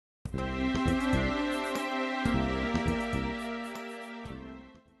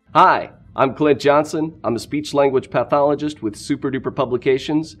Hi, I'm Clint Johnson. I'm a speech-language pathologist with Super Duper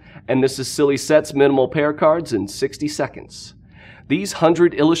Publications, and this is Silly Set's minimal pair cards in 60 seconds. These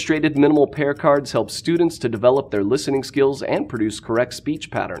 100 illustrated minimal pair cards help students to develop their listening skills and produce correct speech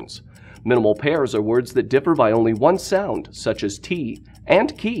patterns. Minimal pairs are words that differ by only one sound, such as T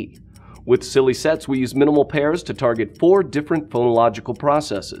and key. With Silly Sets, we use minimal pairs to target 4 different phonological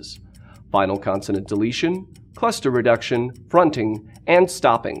processes: Final Consonant Deletion, cluster reduction, fronting, and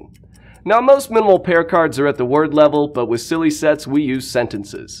stopping. Now, most minimal pair cards are at the word level, but with Silly Sets, we use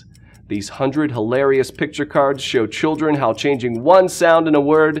sentences. These 100 hilarious picture cards show children how changing one sound in a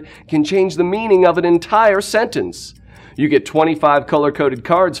word can change the meaning of an entire sentence. You get 25 color-coded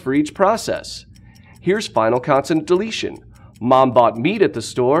cards for each process. Here's Final Consonant Deletion. Mom bought meat at the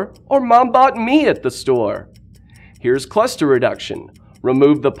store, or Mom bought me at the store. Here's Cluster Reduction.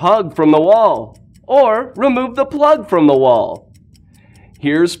 Remove the pug from the wall, or remove the plug from the wall.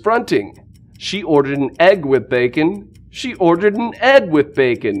 Here's Fronting. She ordered an egg with bacon. She ordered an egg with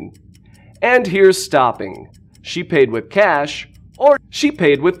bacon. And here's Stopping. She paid with cash, or she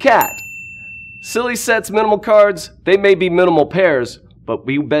paid with cat. Silly Set's minimal cards, they may be minimal pairs, but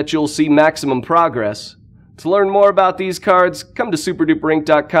we bet you'll see maximum progress. To learn more about these cards, come to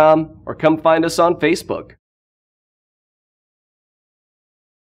superduperinc.com or come find us on Facebook.